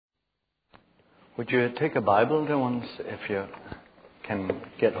Would you take a Bible to once, if you can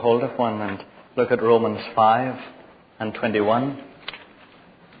get hold of one, and look at Romans 5 and 21?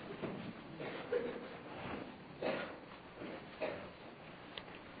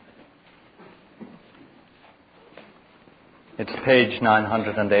 It's page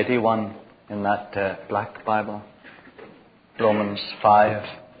 981 in that black Bible. Romans 5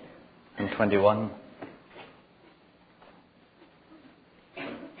 and 21.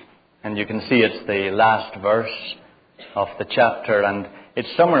 And you can see it's the last verse of the chapter, and it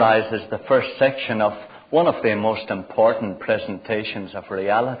summarizes the first section of one of the most important presentations of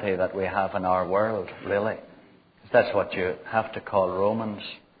reality that we have in our world, really. That's what you have to call Romans.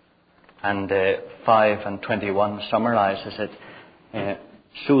 And 5 and 21 summarizes it,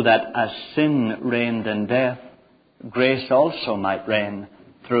 so that as sin reigned in death, grace also might reign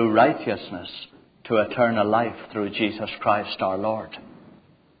through righteousness to eternal life through Jesus Christ our Lord.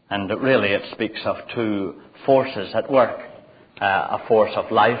 And really it speaks of two forces at work, a force of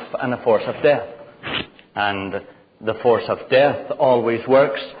life and a force of death. And the force of death always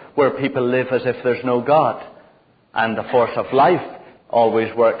works where people live as if there's no God. And the force of life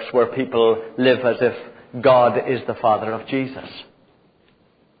always works where people live as if God is the Father of Jesus.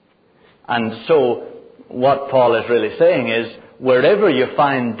 And so what Paul is really saying is, wherever you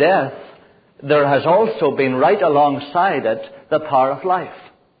find death, there has also been right alongside it the power of life.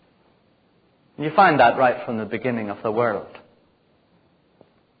 You find that right from the beginning of the world.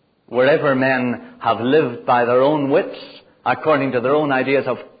 Wherever men have lived by their own wits, according to their own ideas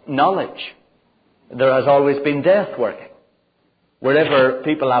of knowledge, there has always been death working. Wherever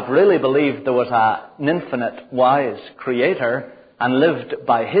people have really believed there was an infinite, wise Creator and lived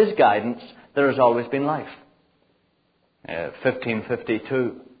by His guidance, there has always been life.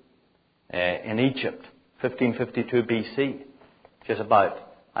 1552 in Egypt, 1552 BC, which is about,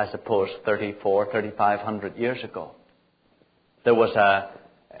 I suppose, 3,500 years ago. There was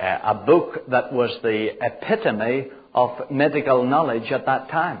a book that was the epitome of medical knowledge at that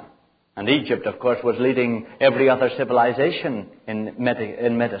time. And Egypt, of course, was leading every other civilization in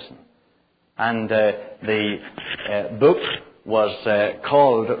medicine. And the book was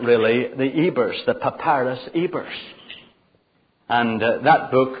called, really, the Ebers, the Papyrus Ebers. And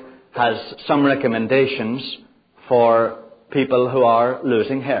that book has some recommendations for people who are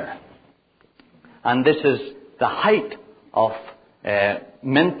losing hair. And this is the height of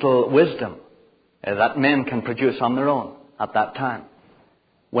mental wisdom that men can produce on their own at that time.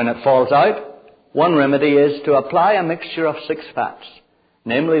 When it falls out, one remedy is to apply a mixture of 6 fats,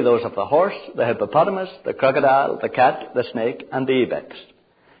 namely those of the horse, the hippopotamus, the crocodile, the cat, the snake, and the ibex.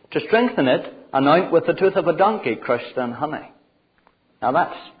 To strengthen it, anoint with the tooth of a donkey crushed in honey. Now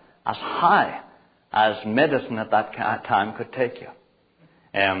that's as high as medicine at that time could take you.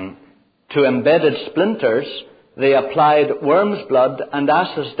 To embedded splinters, they applied worm's blood and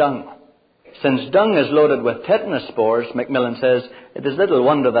ass's dung. Since dung is loaded with tetanus spores, Macmillan says, it is little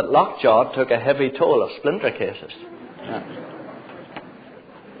wonder that Lockjaw took a heavy toll of splinter cases.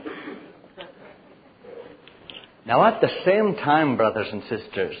 Now at the same time, brothers and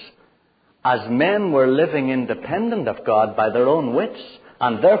sisters, as men were living independent of God by their own wits,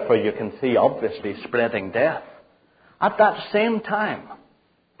 and therefore you can see obviously spreading death, at that same time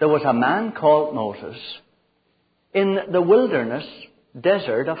there was a man called Moses in the wilderness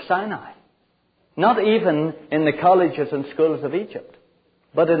desert of Sinai. Not even in the colleges and schools of Egypt,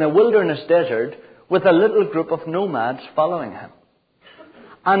 but in a wilderness desert with a little group of nomads following him.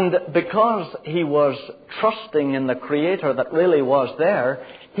 And because he was trusting in the Creator that really was there,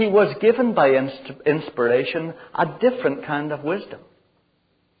 he was given by inspiration a different kind of wisdom.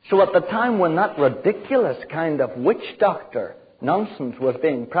 So at the time when that ridiculous kind of witch doctor nonsense was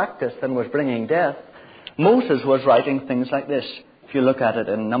being practiced and was bringing death, Moses was writing things like this. If you look at it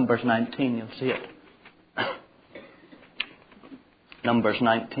in Numbers 19, you'll see it. Numbers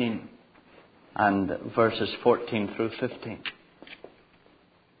 19 and verses 14 through 15.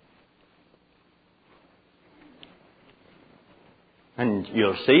 And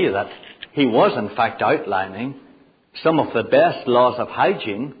you'll see that he was in fact outlining some of the best laws of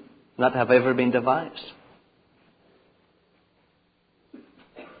hygiene that have ever been devised.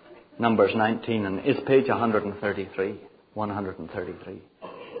 Numbers 19, and it's page 133. 133.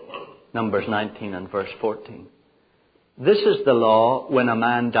 Numbers 19 and verse 14. This is the law when a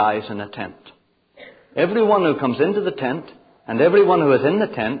man dies in a tent. Everyone who comes into the tent and everyone who is in the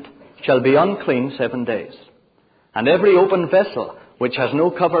tent shall be unclean 7 days. And every open vessel which has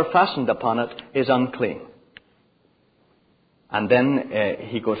no cover fastened upon it is unclean. And then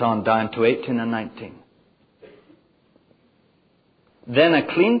he goes on down to 18 and 19. Then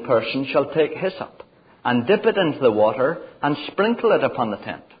a clean person shall take hyssop, and dip it into the water, and sprinkle it upon the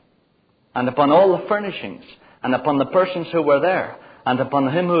tent, and upon all the furnishings, and upon the persons who were there, and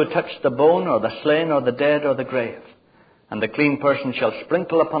upon him who had touched the bone, or the slain, or the dead, or the grave. And the clean person shall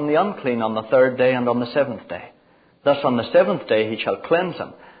sprinkle upon the unclean on the 3rd day and on the 7th day. Thus on the 7th day he shall cleanse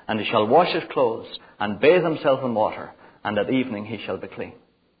him, and he shall wash his clothes, and bathe himself in water, and at evening he shall be clean.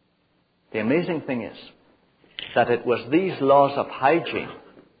 The amazing thing is that it was these laws of hygiene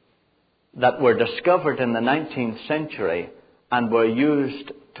that were discovered in the 19th century and were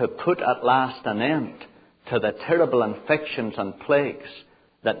used to put at last an end to the terrible infections and plagues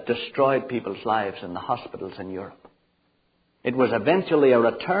that destroyed people's lives in the hospitals in Europe. It was eventually a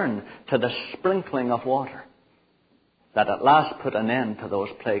return to the sprinkling of water that at last put an end to those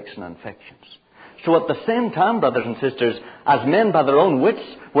plagues and infections. So at the same time, brothers and sisters, as men by their own wits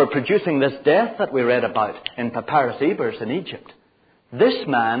were producing this death that we read about in Papyrus Ebers in Egypt, this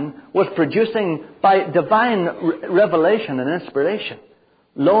man was producing by divine revelation and inspiration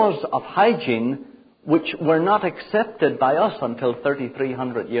laws of hygiene which were not accepted by us until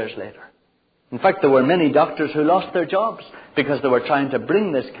 3,300 years later. In fact, there were many doctors who lost their jobs because they were trying to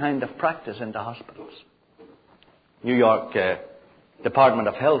bring this kind of practice into hospitals. New York Department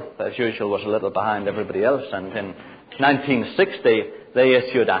of Health, as usual, was a little behind everybody else, and in 1960 they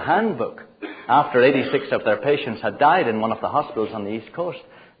issued a handbook. After 86 of their patients had died in one of the hospitals on the East Coast,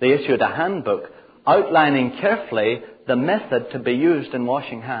 they issued a handbook outlining carefully the method to be used in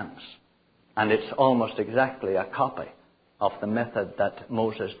washing hands. And it's almost exactly a copy of the method that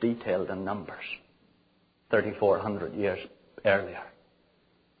Moses detailed in Numbers 3,400 years earlier.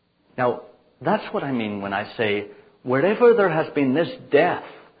 Now, that's what I mean when I say, wherever there has been this death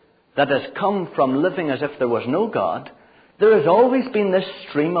that has come from living as if there was no God, there has always been this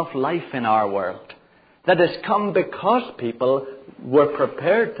stream of life in our world that has come because people were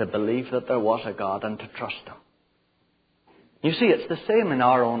prepared to believe that there was a God and to trust Him. You see, it's the same in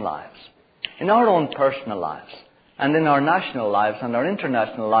our own lives, in our own personal lives, and in our national lives, and our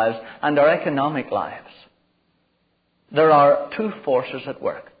international lives, and our economic lives. There are two forces at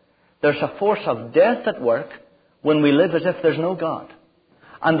work. There's a force of death at work when we live as if there's no God.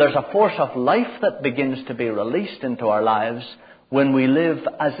 And there's a force of life that begins to be released into our lives when we live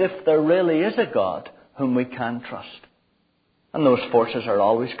as if there really is a God whom we can trust. And those forces are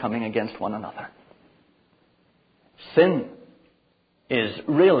always coming against one another. Sin is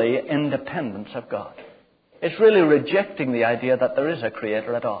really independence of God. It's really rejecting the idea that there is a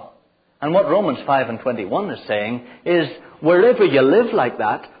Creator at all. And what Romans 5:21 is saying is, wherever you live like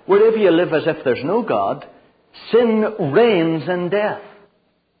that, wherever you live as if there's no God, sin reigns in death.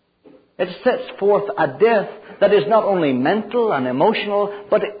 It sets forth a death that is not only mental and emotional,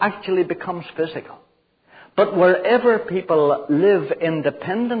 but it actually becomes physical. But wherever people live in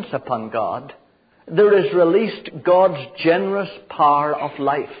dependence upon God, there is released God's generous power of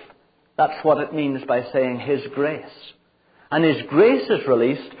life. That's what it means by saying His grace. And His grace is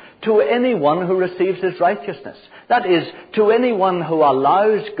released to anyone who receives His righteousness. That is, to anyone who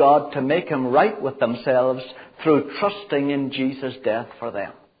allows God to make him right with themselves through trusting in Jesus' death for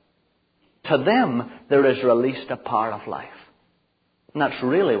them. To them, there is released a power of life. And that's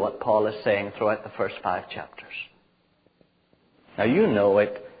really what Paul is saying throughout the first 5 chapters. Now, you know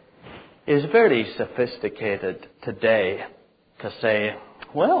it is very sophisticated today to say,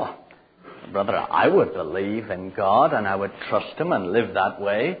 well, brother, I would believe in God and I would trust Him and live that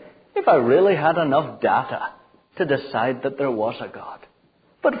way if I really had enough data to decide that there was a God.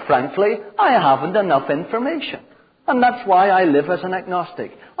 But frankly, I haven't enough information. And that's why I live as an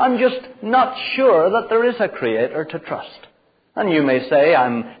agnostic. I'm just not sure that there is a Creator to trust. And you may say,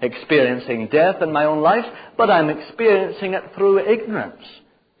 I'm experiencing death in my own life, but I'm experiencing it through ignorance,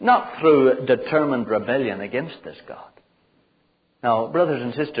 not through determined rebellion against this God. Now, brothers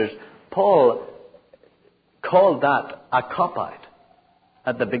and sisters, Paul called that a cop-out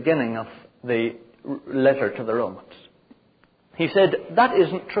at the beginning of the letter to the Romans. He said, that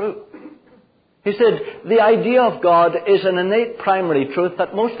isn't true. He said, the idea of God is an innate primary truth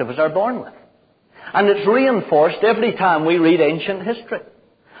that most of us are born with. And it's reinforced every time we read ancient history.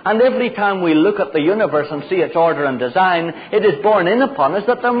 And every time we look at the universe and see its order and design, it is borne in upon us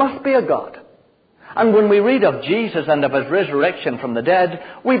that there must be a God. And when we read of Jesus and of His resurrection from the dead,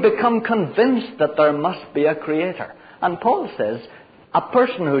 we become convinced that there must be a Creator. And Paul says, a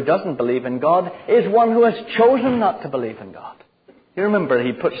person who doesn't believe in God is one who has chosen not to believe in God. You remember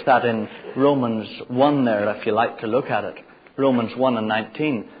he puts that in Romans 1 there, if you like to look at it. Romans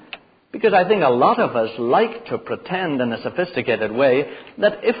 1:19. Because I think a lot of us like to pretend in a sophisticated way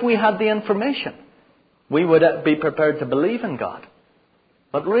that if we had the information, we would be prepared to believe in God.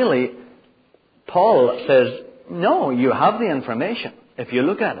 But really, Paul says, no, you have the information if you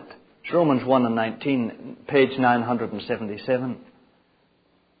look at it. It's Romans 1 and 19, page 977.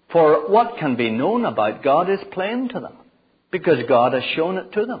 For what can be known about God is plain to them, because God has shown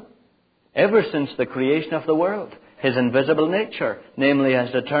it to them. Ever since the creation of the world, His invisible nature, namely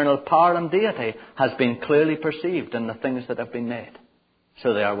His eternal power and deity, has been clearly perceived in the things that have been made.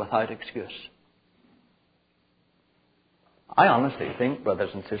 So they are without excuse. I honestly think,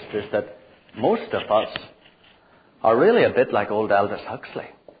 brothers and sisters, that most of us are really a bit like old Aldous Huxley.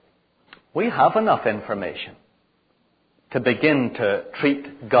 We have enough information to begin to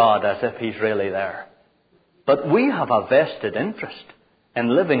treat God as if He's really there. But we have a vested interest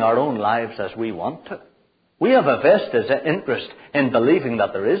in living our own lives as we want to. We have a vested interest in believing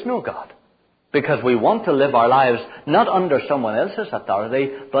that there is no God, because we want to live our lives not under someone else's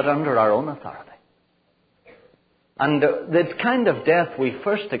authority, but under our own authority. And the kind of death we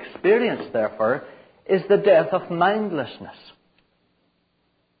first experience, therefore, is the death of mindlessness.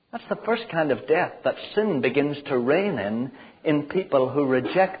 That's the first kind of death that sin begins to reign in people who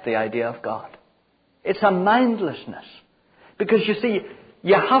reject the idea of God. It's a mindlessness. Because you see,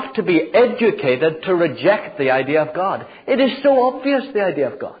 you have to be educated to reject the idea of God. It is so obvious, the idea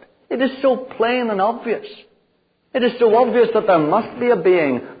of God. It is so plain and obvious. It is so obvious that there must be a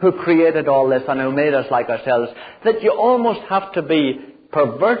being who created all this and who made us like ourselves, that you almost have to be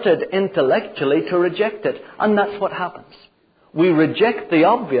perverted intellectually to reject it. And that's what happens. We reject the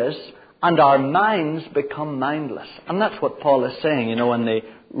obvious and our minds become mindless. And that's what Paul is saying, in the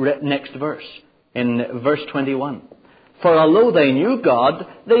next verse, in verse 21. For although they knew God,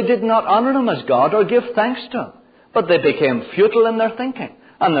 they did not honor Him as God or give thanks to Him. But they became futile in their thinking,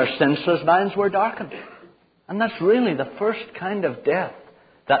 and their senseless minds were darkened. And that's really the first kind of death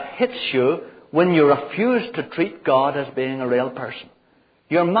that hits you when you refuse to treat God as being a real person.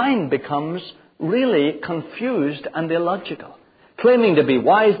 Your mind becomes really confused and illogical. Claiming to be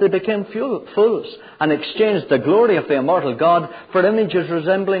wise, they became fools and exchanged the glory of the immortal God for images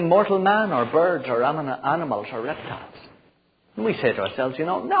resembling mortal man or birds or animals or reptiles. And we say to ourselves,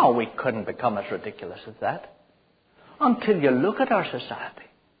 no, we couldn't become as ridiculous as that. Until you look at our society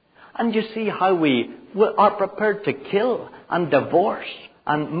and you see how we are prepared to kill and divorce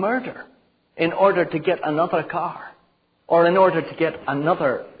and murder in order to get another car or in order to get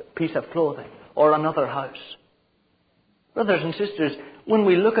another piece of clothing or another house. Brothers and sisters, when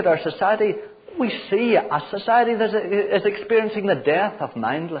we look at our society, we see a society that is experiencing the death of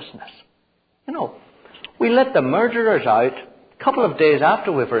mindlessness. We let the murderers out a couple of days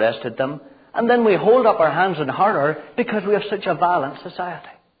after we've arrested them, and then we hold up our hands in horror because we have such a violent society.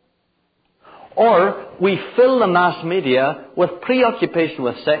 Or we fill the mass media with preoccupation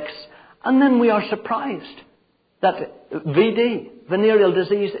with sex, and then we are surprised that VD, venereal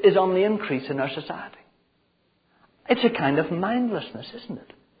disease, is on the increase in our society. It's a kind of mindlessness, isn't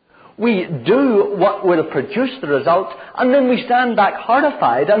it? We do what will produce the result, and then we stand back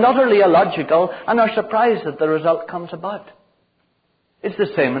horrified and utterly illogical and are surprised that the result comes about. It's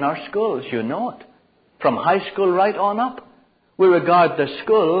the same in our schools, you know it. From high school right on up. We regard the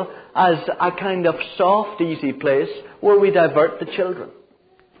school as a kind of soft, easy place where we divert the children.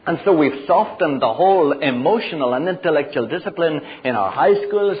 And so we've softened the whole emotional and intellectual discipline in our high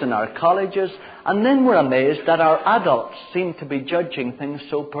schools, in our colleges, and then we're amazed that our adults seem to be judging things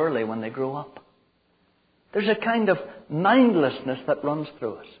so poorly when they grow up. There's a kind of mindlessness that runs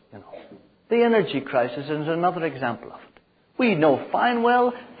through us, The energy crisis is another example of it. We know fine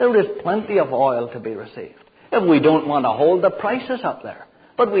well there is plenty of oil to be received. If we don't want to hold the prices up there.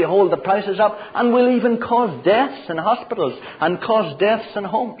 But we hold the prices up and we'll even cause deaths in hospitals and cause deaths in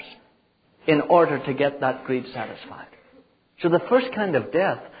homes in order to get that greed satisfied. So the first kind of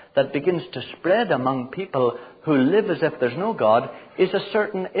death that begins to spread among people who live as if there's no God is a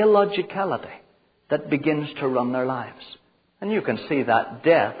certain illogicality that begins to run their lives. And you can see that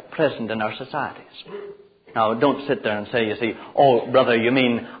death present in our societies. Now, don't sit there and say, you see, oh, brother, you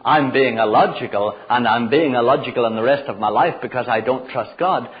mean I'm being illogical and I'm being illogical in the rest of my life because I don't trust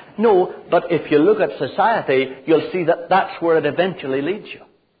God. No, but if you look at society, you'll see that that's where it eventually leads you.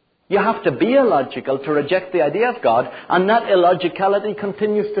 You have to be illogical to reject the idea of God, and that illogicality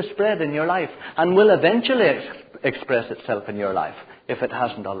continues to spread in your life and will eventually express itself in your life if it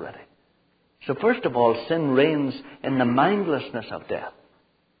hasn't already. So first of all, sin reigns in the mindlessness of death.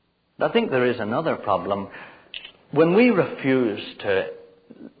 I think there is another problem. When we refuse to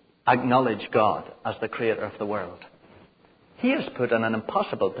acknowledge God as the creator of the world, He is put in an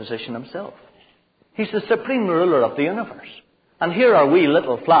impossible position Himself. He's the supreme ruler of the universe. And here are we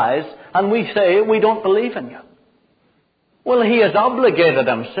little flies, and we say, we don't believe in you. Well, he has obligated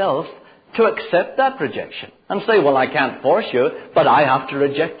himself to accept that rejection and say, well, I can't force you, but I have to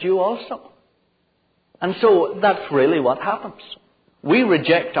reject you also. And so that's really what happens. We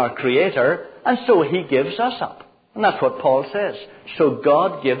reject our Creator, and so he gives us up. And that's what Paul says. So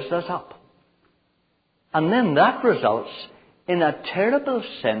God gives us up. And then that results in a terrible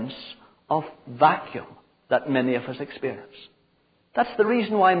sense of vacuum that many of us experience. That's the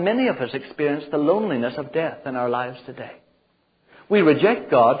reason why many of us experience the loneliness of death in our lives today. We reject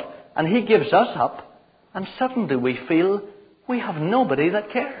God, and he gives us up, and suddenly we feel we have nobody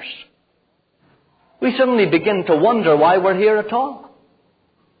that cares. We suddenly begin to wonder why we're here at all.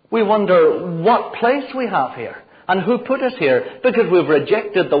 We wonder what place we have here and who put us here, because we've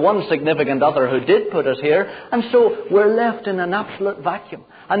rejected the one significant other who did put us here, and so we're left in an absolute vacuum.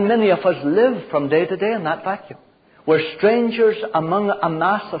 And many of us live from day to day in that vacuum. We're strangers among a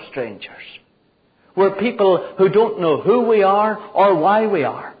mass of strangers. We're people who don't know who we are or why we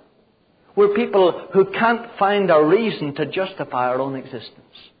are. We're people who can't find a reason to justify our own existence.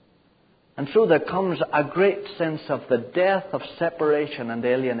 And so there comes a great sense of the death of separation and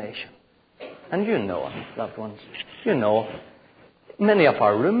alienation. And you know, loved ones, you know, many of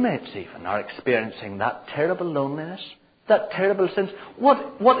our roommates even are experiencing that terrible loneliness, that terrible sense.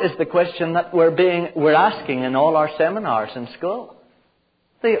 What is the question that we're asking in all our seminars in school?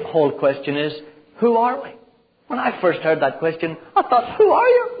 The whole question is, who are we? When I first heard that question, I thought, who are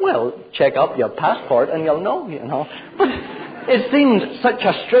you? Well, check up your passport and you'll know, you know. But it seemed such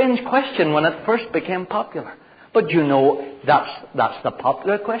a strange question when it first became popular. But you know, that's the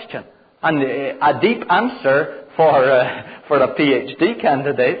popular question. And a deep answer for a PhD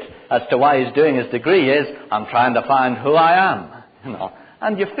candidate as to why he's doing his degree is, I'm trying to find who I am. You know.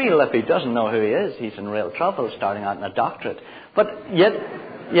 And you feel if he doesn't know who he is, he's in real trouble starting out in a doctorate. But yet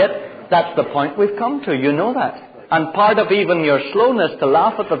that's the point we've come to. You know that. And part of even your slowness to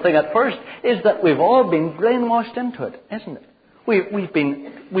laugh at the thing at first is that we've all been brainwashed into it, isn't it?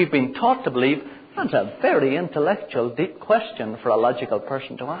 We've been taught to believe that's a very intellectual, deep question for a logical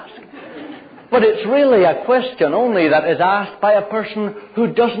person to ask. But it's really a question only that is asked by a person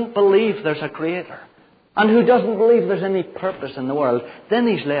who doesn't believe there's a Creator and who doesn't believe there's any purpose in the world. Then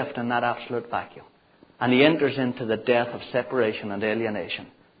he's left in that absolute vacuum. And he enters into the death of separation and alienation.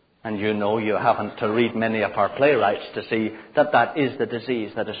 And you know, you haven't to read many of our playwrights to see that that is the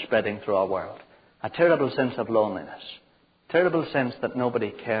disease that is spreading through our world. A terrible sense of loneliness. Terrible sense that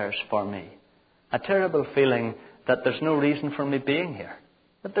nobody cares for me. A terrible feeling that there's no reason for me being here.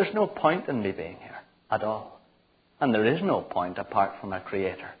 That there's no point in me being here at all. And there is no point apart from a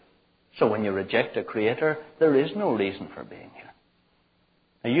Creator. So when you reject a Creator, there is no reason for being here.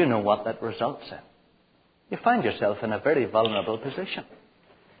 Now you know what that results in. You find yourself in a very vulnerable position.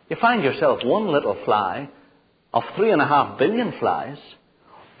 You find yourself one little fly of 3.5 billion flies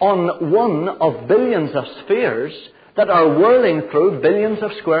on one of billions of spheres that are whirling through billions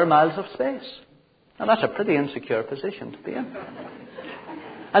of square miles of space. Now that's a pretty insecure position to be in.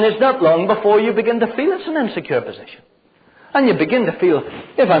 And it's not long before you begin to feel it's an insecure position. And you begin to feel,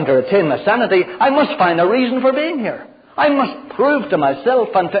 if I'm to retain my sanity, I must find a reason for being here. I must prove to myself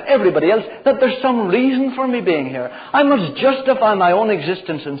and to everybody else that there's some reason for me being here. I must justify my own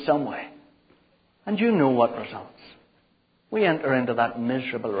existence in some way. And you know what results. We enter into that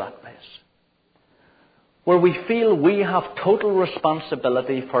miserable rat race, where we feel we have total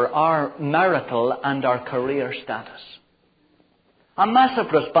responsibility for our marital and our career status. A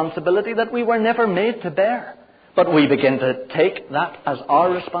massive responsibility that we were never made to bear. But we begin to take that as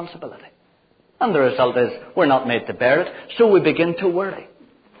our responsibility. And the result is we're not made to bear it, so we begin to worry.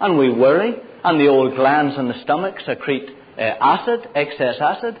 And we worry, and the old glands in the stomach secrete acid, excess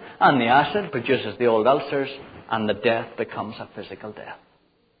acid, and the acid produces the old ulcers, and the death becomes a physical death.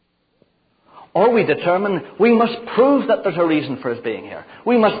 Or we determine we must prove that there's a reason for us being here.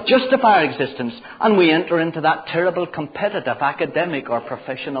 We must justify our existence, and we enter into that terrible competitive academic or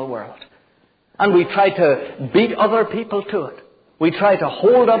professional world. And we try to beat other people to it. We try to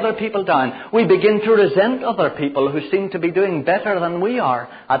hold other people down. We begin to resent other people who seem to be doing better than we are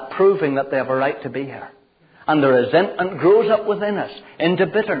at proving that they have a right to be here. And the resentment grows up within us into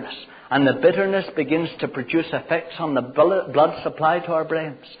bitterness. And the bitterness begins to produce effects on the blood supply to our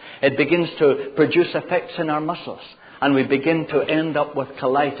brains. It begins to produce effects in our muscles. And we begin to end up with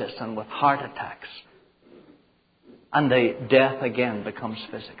colitis and with heart attacks. And the death again becomes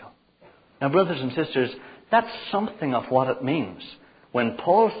physical. Now, brothers and sisters, that's something of what it means when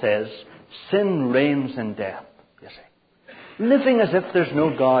Paul says sin reigns in death, you see. Living as if there's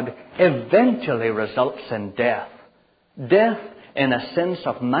no God eventually results in death. Death in a sense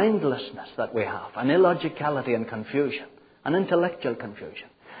of mindlessness that we have, an illogicality and confusion. and intellectual confusion.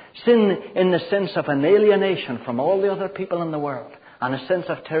 Sin in the sense of an alienation from all the other people in the world and a sense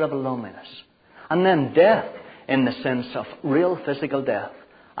of terrible loneliness. And then death in the sense of real physical death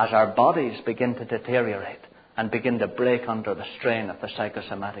as our bodies begin to deteriorate and begin to break under the strain of the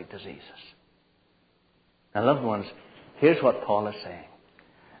psychosomatic diseases. Now, loved ones, here's what Paul is saying.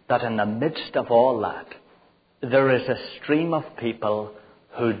 That in the midst of all that, there is a stream of people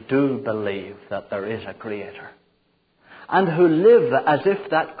who do believe that there is a Creator. And who live as if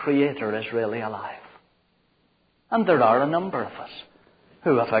that Creator is really alive. And there are a number of us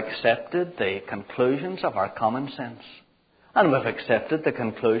who have accepted the conclusions of our common sense. And we've accepted the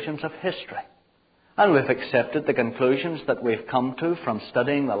conclusions of history. And we've accepted the conclusions that we've come to from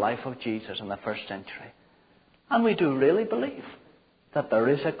studying the life of Jesus in the first century. And we do really believe that there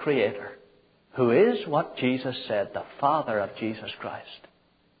is a Creator who is what Jesus said, the Father of Jesus Christ.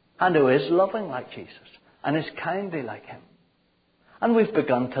 And who is loving like Jesus and is kindly like Him. And we've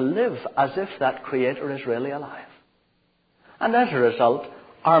begun to live as if that Creator is really alive. And as a result,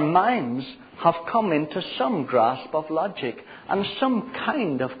 our minds have come into some grasp of logic and some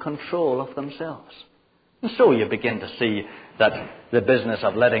kind of control of themselves. And so you begin to see that the business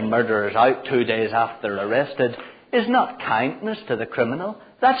of letting murderers out 2 days after they're arrested is not kindness to the criminal.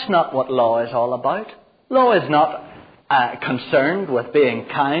 That's not what law is all about. Law is not concerned with being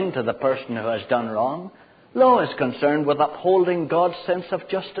kind to the person who has done wrong. Law is concerned with upholding God's sense of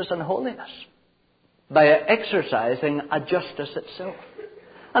justice and holiness by exercising a justice itself.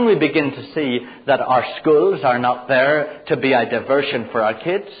 And we begin to see that our schools are not there to be a diversion for our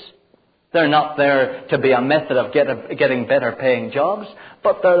kids. They're not there to be a method of getting better paying jobs,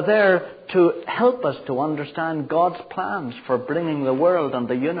 but they're there to help us to understand God's plans for bringing the world and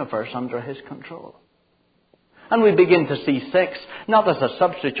the universe under His control. And we begin to see sex not as a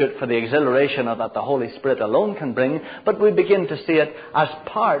substitute for the exhilaration that the Holy Spirit alone can bring, but we begin to see it as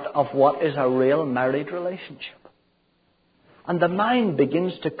part of what is a real married relationship. And the mind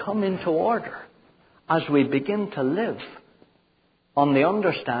begins to come into order as we begin to live on the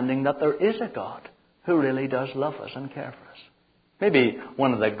understanding that there is a God who really does love us and care for us. Maybe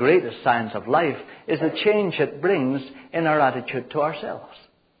one of the greatest signs of life is the change it brings in our attitude to ourselves.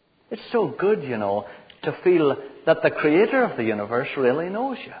 It's so good, to feel that the Creator of the universe really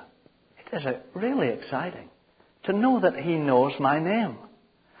knows you. It is really exciting to know that He knows my name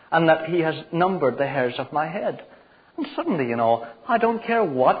and that He has numbered the hairs of my head. And suddenly, I don't care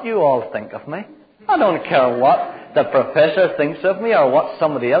what you all think of me. I don't care what the professor thinks of me or what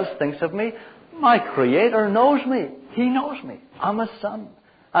somebody else thinks of me. My Creator knows me. He knows me. I'm His son.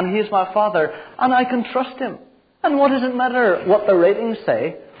 And He is my Father. And I can trust Him. And what does it matter what the ratings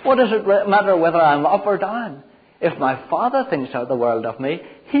say? What does it matter whether I'm up or down? If my Father thinks the world of me,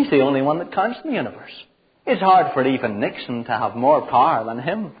 He's the only one that counts in the universe. It's hard for even Nixon to have more power than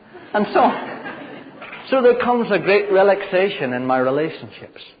him. And so there comes a great relaxation in my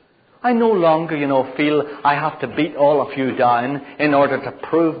relationships. I no longer, feel I have to beat all of you down in order to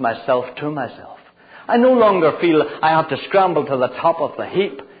prove myself to myself. I no longer feel I have to scramble to the top of the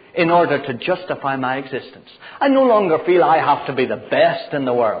heap in order to justify my existence. I no longer feel I have to be the best in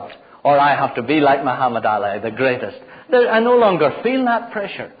the world, or I have to be like Muhammad Ali, the greatest. I no longer feel that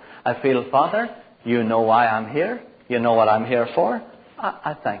pressure. I feel, Father, you know why I'm here. You know what I'm here for.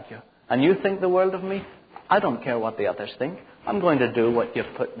 I thank you. And you think the world of me? I don't care what the others think. I'm going to do what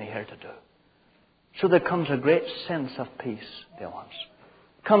you've put me here to do. So there comes a great sense of peace, dear ones.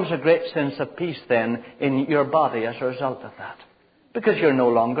 Comes a great sense of peace then in your body as a result of that. Because you're no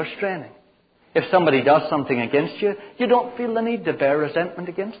longer straining. If somebody does something against you, you don't feel the need to bear resentment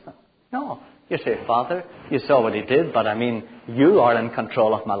against them. No. You say, Father, you saw what he did, but you are in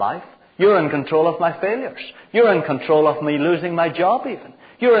control of my life. You're in control of my failures. You're in control of me losing my job even.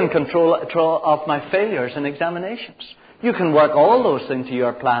 You're in control of my failures in examinations. You can work all those into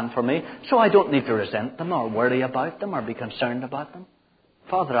your plan for me, so I don't need to resent them or worry about them or be concerned about them.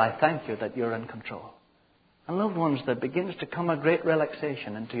 Father, I thank you that you're in control. And loved ones, there begins to come a great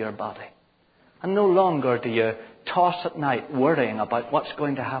relaxation into your body. And no longer do you toss at night worrying about what's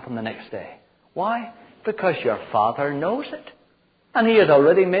going to happen the next day. Why? Because your Father knows it. And He has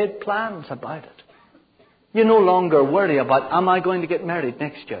already made plans about it. You no longer worry about, am I going to get married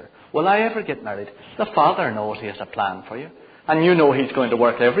next year? Will I ever get married? The Father knows He has a plan for you. And you know He's going to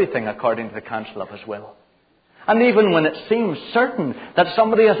work everything according to the counsel of His will. And even when it seems certain that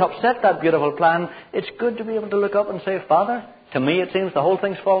somebody has upset that beautiful plan, it's good to be able to look up and say, Father, to me it seems the whole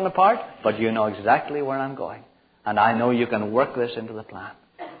thing's fallen apart, but you know exactly where I'm going. And I know you can work this into the plan.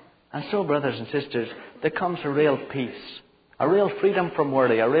 And so, brothers and sisters, there comes a real peace, a real freedom from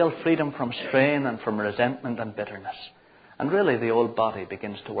worry, a real freedom from strain and from resentment and bitterness. And really the old body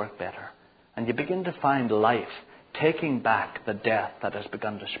begins to work better. And you begin to find life taking back the death that has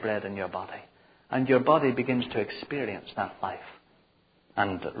begun to spread in your body. And your body begins to experience that life.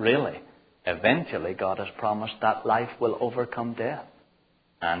 And really, eventually God has promised that life will overcome death.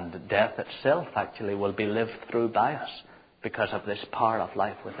 And death itself actually will be lived through by us because of this power of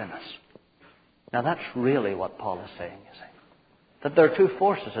life within us. Now that's really what Paul is saying, you see. That there are two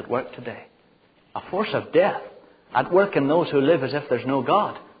forces at work today. A force of death at work in those who live as if there's no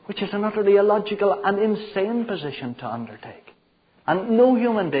God, which is an utterly illogical and insane position to undertake. And no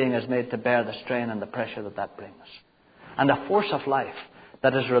human being is made to bear the strain and the pressure that brings. And a force of life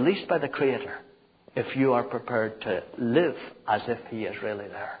that is released by the Creator if you are prepared to live as if He is really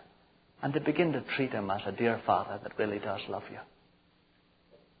there. And to begin to treat Him as a dear Father that really does love you.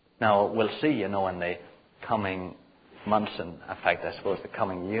 Now, we'll see, in the coming months, and in fact, I suppose the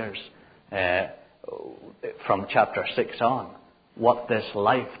coming years, from chapter 6 on, what this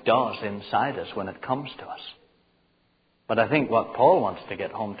life does inside us when it comes to us. But I think what Paul wants to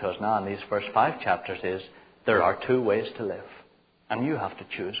get home to us now in these first 5 chapters is there are 2 ways to live, and you have to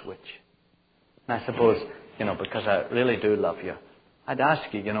choose which. And I suppose, because I really do love you, I'd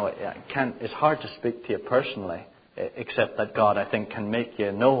ask you, it's hard to speak to you personally, except that God, I think, can make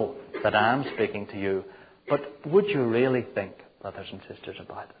you know that I am speaking to you. But would you really think, brothers and sisters,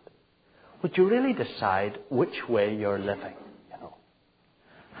 about it? Would you really decide which way you're living,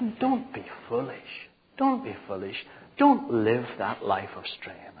 And don't be foolish. Don't be foolish. Don't live that life of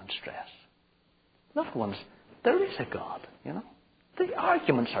strain and stress. Loved ones, there is a God, The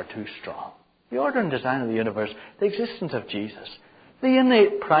arguments are too strong. The order and design of the universe, the existence of Jesus, the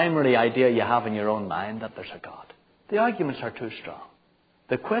innate primary idea you have in your own mind that there's a God. The arguments are too strong.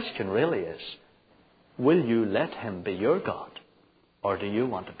 The question really is, will you let Him be your God, or do you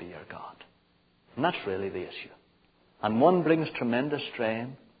want to be your God? And that's really the issue. And one brings tremendous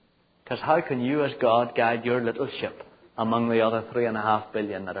strain, because how can you as God guide your little ship among the other 3.5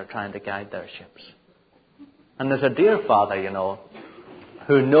 billion that are trying to guide their ships? And there's a dear Father,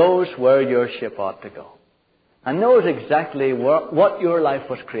 who knows where your ship ought to go, and knows exactly what your life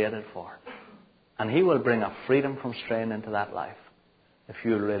was created for. And He will bring a freedom from strain into that life if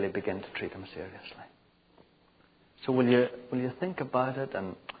you really begin to treat Him seriously. So will you think about it?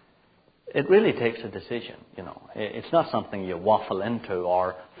 And it really takes a decision, It's not something you waffle into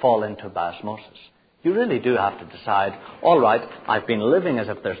or fall into by osmosis. You really do have to decide, all right, I've been living as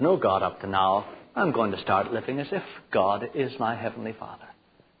if there's no God up to now. I'm going to start living as if God is my Heavenly Father.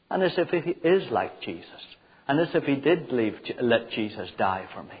 And as if He is like Jesus. And as if He did let Jesus die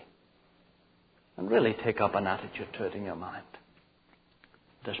for me. And really take up an attitude to it in your mind.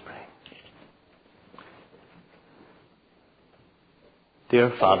 Let us pray.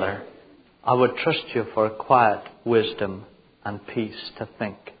 Dear Father, I would trust You for quiet wisdom and peace to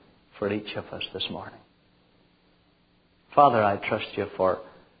think for each of us this morning. Father, I trust You for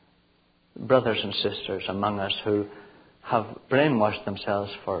brothers and sisters among us who have brainwashed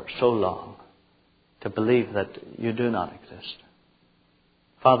themselves for so long to believe that You do not exist.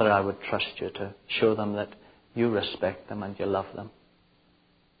 Father, I would trust You to show them that You respect them and You love them.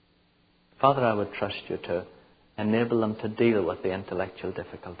 Father, I would trust You to enable them to deal with the intellectual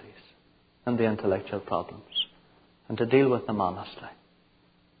difficulties and the intellectual problems, and to deal with them honestly,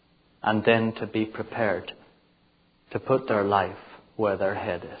 and then to be prepared to put their life where their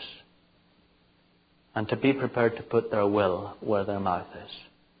head is, and to be prepared to put their will where their mouth is,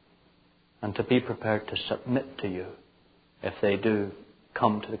 and to be prepared to submit to You if they do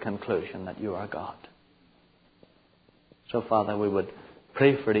come to the conclusion that You are God. So, Father, we would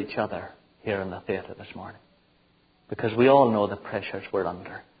pray for each other here in the theatre this morning, because we all know the pressures we're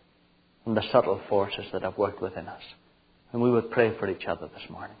under and the subtle forces that have worked within us. And we would pray for each other this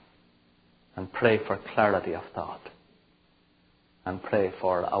morning, and pray for clarity of thought, and pray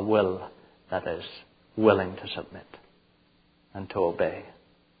for a will that is willing to submit and to obey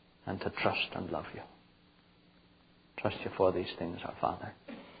and to trust and love You. Trust You for these things, our Father,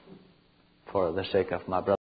 for the sake of my brother.